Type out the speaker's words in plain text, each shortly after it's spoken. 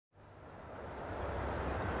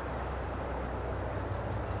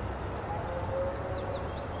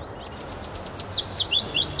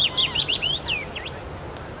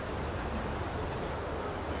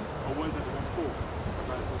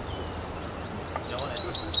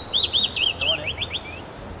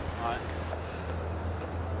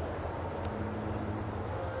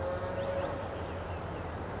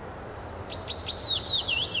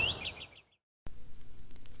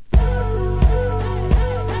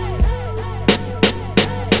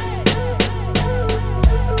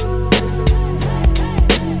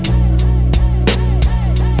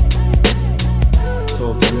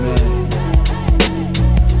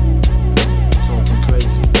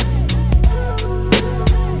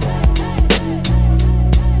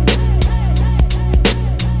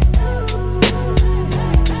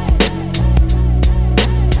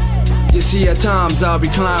See, at times I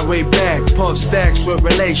recline way back, puff stacks with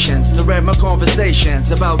relations to read my conversations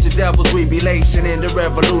about the devils we be lacing in the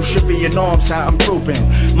revolution. Being norms how I'm trooping.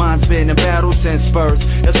 Mine's been in battle since birth.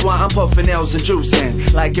 That's why I'm puffing L's and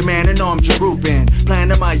juicing like a man in arms drooping.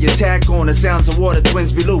 Planning my attack on the sounds of water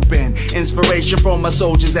twins be looping. Inspiration from my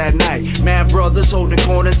soldiers at night. Mad brothers holding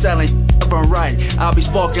corners selling run right. I'll be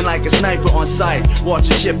sparking like a sniper on sight.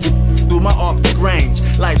 Watching shift through my optic range.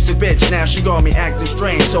 Life's a bitch, now she got me acting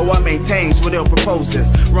strange. So I maintains what ill proposes.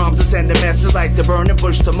 Rhymes that send a message like the burning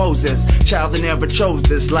bush to Moses. Child that never chose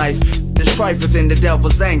this life. There's strife within the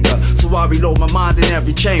devil's anger. So I reload my mind in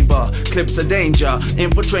every chamber. Clips of danger,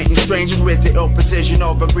 infiltrating strangers with the ill precision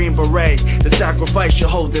of a green beret. The sacrifice your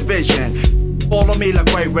whole division. Follow me like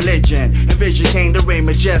white religion. Envision Kane the reign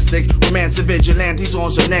majestic. Romance and vigilantes on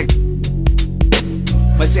some neck.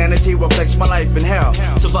 My sanity reflects my life in hell.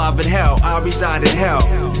 Survive in hell, I reside in hell.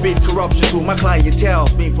 Feed corruption to my clientele.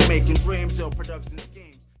 Mean for making dreams till production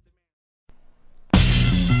schemes.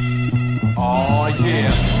 Oh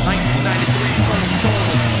yeah, 1993 Tony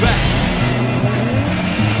Turner's back.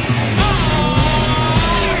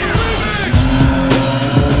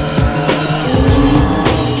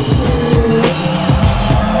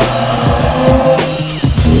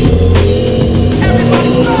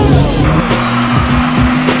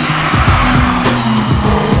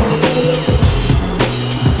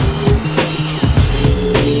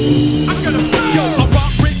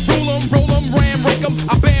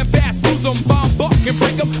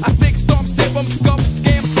 I stick, stomp, step 'em, scump,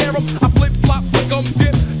 scam, scare 'em. I flip, flop, flick 'em,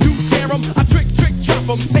 dip, do dare 'em. I trick, trap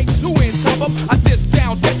 'em, take two and top 'em. I diss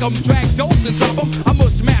down, deck 'em, drag dose and drop 'em. I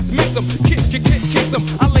mush, mass, mix 'em, kicks 'em.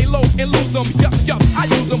 I lay low and lose 'em, yup, I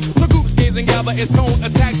use 'em. So group skins and gather its tone,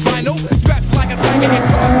 attacks vinyl. Scraps like a tiger and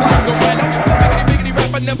charge like a rhino. A biggity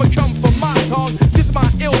rapper never come from my tongue. Just my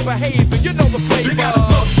ill behavior, you know the flavor. You gotta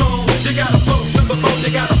flow tone, you gotta flow to the bone,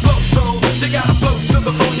 you gotta flow tone. You gotta flow to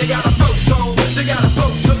the bone, you gotta flow tone. You gotta flow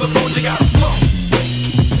to the bone, you gotta flow.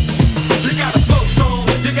 You gotta flow tone,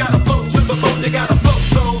 you gotta flow to the bone, you gotta flow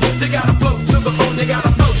tone. You gotta flow to the bone, you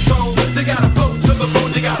gotta flow tone. You gotta flow to the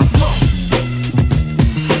bone, you gotta flow.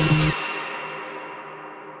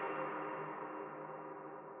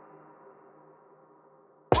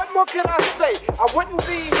 What more can I say? I wouldn't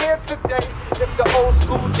be here today if the old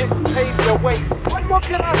school didn't pave the way. What more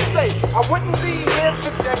can I say? I wouldn't be here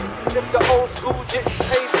today if the old school didn't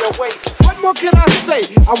pave the way. What more can I say?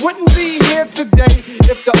 I wouldn't be here today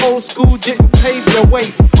if the old school didn't pave the way.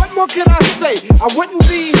 What more can I say? I wouldn't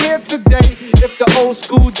be here today if the old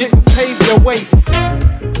school didn't pave the way.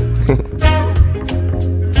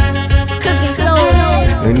 Cookin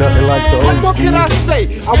soul. Ain't nothing like the old What more school. can I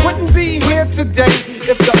say? I wouldn't be here today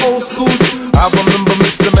if the old school. I remember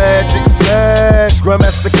Mr. Magic Flash,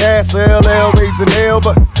 Grandmaster Cass, LL raising hell,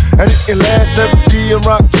 but I didn't last. Every and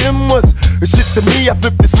Rock Kim was the shit to me. I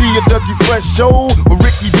flipped to see a Dougie Fresh show with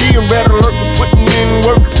Ricky D and Red Alert was putting in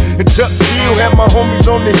work. And Chuck Hill had my homies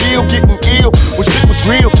on the hill getting ill when shit was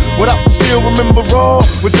real. What I still remember raw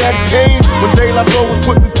with Daddy Kane when De La Soul was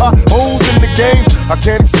putting potholes in the game. I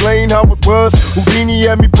can't explain how it was. Houdini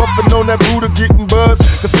had me puffing on that Buddha getting buzzed.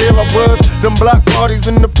 Cause still I was them block parties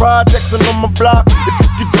in the projects and on my block. If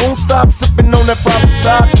you don't stop sipping on that private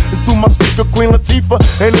stock and through my speaker Queen Latifah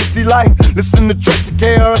and AC Light, listen to tracks of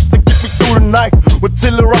KRS to get me through the night. With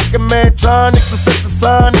Tiller rockin' Mantronics and Step the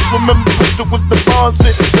Sonics. Remember this shit was the bomb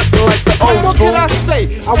shit, nothing like the old What school. can I say?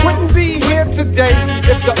 I wouldn't be here today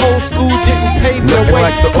if the old school didn't pave the Nothing way.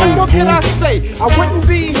 like the old What can I school. say? I wouldn't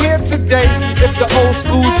be here today if the old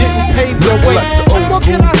school didn't pave the Nothing way. like the old What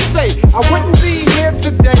can I say? I wouldn't be here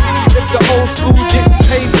today if the old school didn't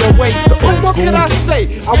pave the way. What can I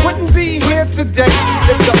say? I wouldn't be here today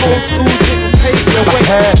if the old school didn't pave the way. I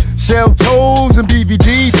had shell toes and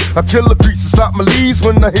BVDs. I kill a creases out my leaves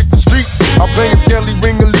when I hit the streets. I play a Skelly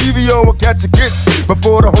Ring Olivio and catch a kiss.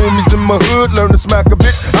 Before the homies in my hood learn to smack a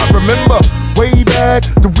bitch. I remember way back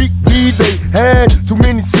the week we they had too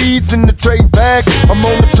many seeds in the trade bag. I'm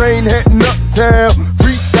on the train heading uptown,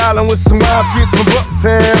 freestyling with some wild kids from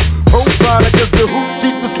Bucktown. Profiling cause the hoop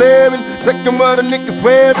cheap was staring, checking what a niggas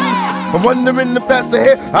wearing. I'm wondering if that's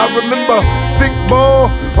ahead. I remember stick ball,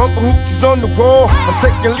 Uncle Hoochie's on the wall. I'm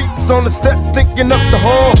taking leaps on the steps, thinking up the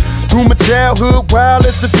hall. Through my childhood, wild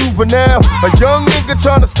as a juvenile. A young nigga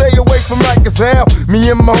trying to stay away from like as hell. Me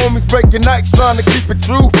and my homies breaking nights, trying to keep it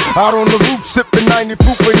true. Out on the roof, sipping 90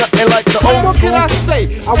 proof, ain't nothing like the old What school. can I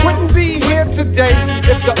say? I wouldn't be here today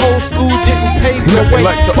if the old school didn't pave the Nothing way.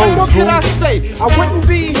 like the old What school. can I say? I wouldn't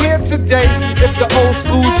be here today if the old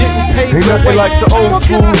school didn't pave Ain't the nothing way. like the old What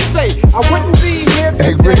can I school. say? I wouldn't be here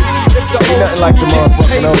Hey, Rich, if the ain't old nothing like the school didn't motherfucking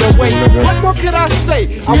pave old the school, way. nigga. What more could I say?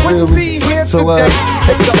 I You wouldn't feel be me? here So, today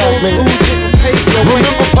take if the it back, old nigga. school didn't pave the way.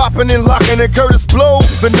 Remember popping and locking and Curtis Blow,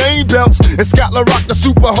 the name belts, and Scotland rocked the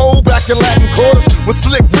Super Hole back in Latin quarters. When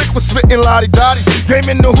Slick Rick was spitting Lottie Dottie, came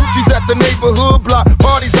in the hoochies at the neighborhood block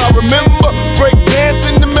parties. I remember break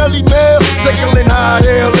dancing the Melly Mel, tickling high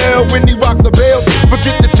LL when he rocked the bells.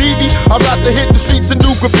 Forget the TV, I'd rather hit the streets and do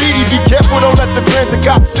graffiti. Be careful, don't let the transit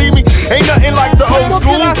cop see me. Ain't nothing like the old What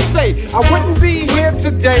school. can I say? I wouldn't be here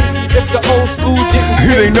today if the old school didn't It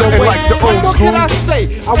pave ain't the nothing way. like the old What school. can I say?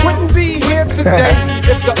 I wouldn't be here today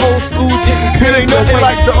if the old school didn't It pave ain't the nothing way.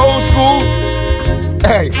 like the old school.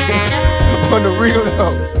 Hey, on the real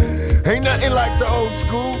though, ain't nothing like the old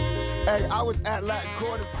school. Hey, I was at Latin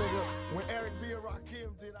Quarters, nigga. When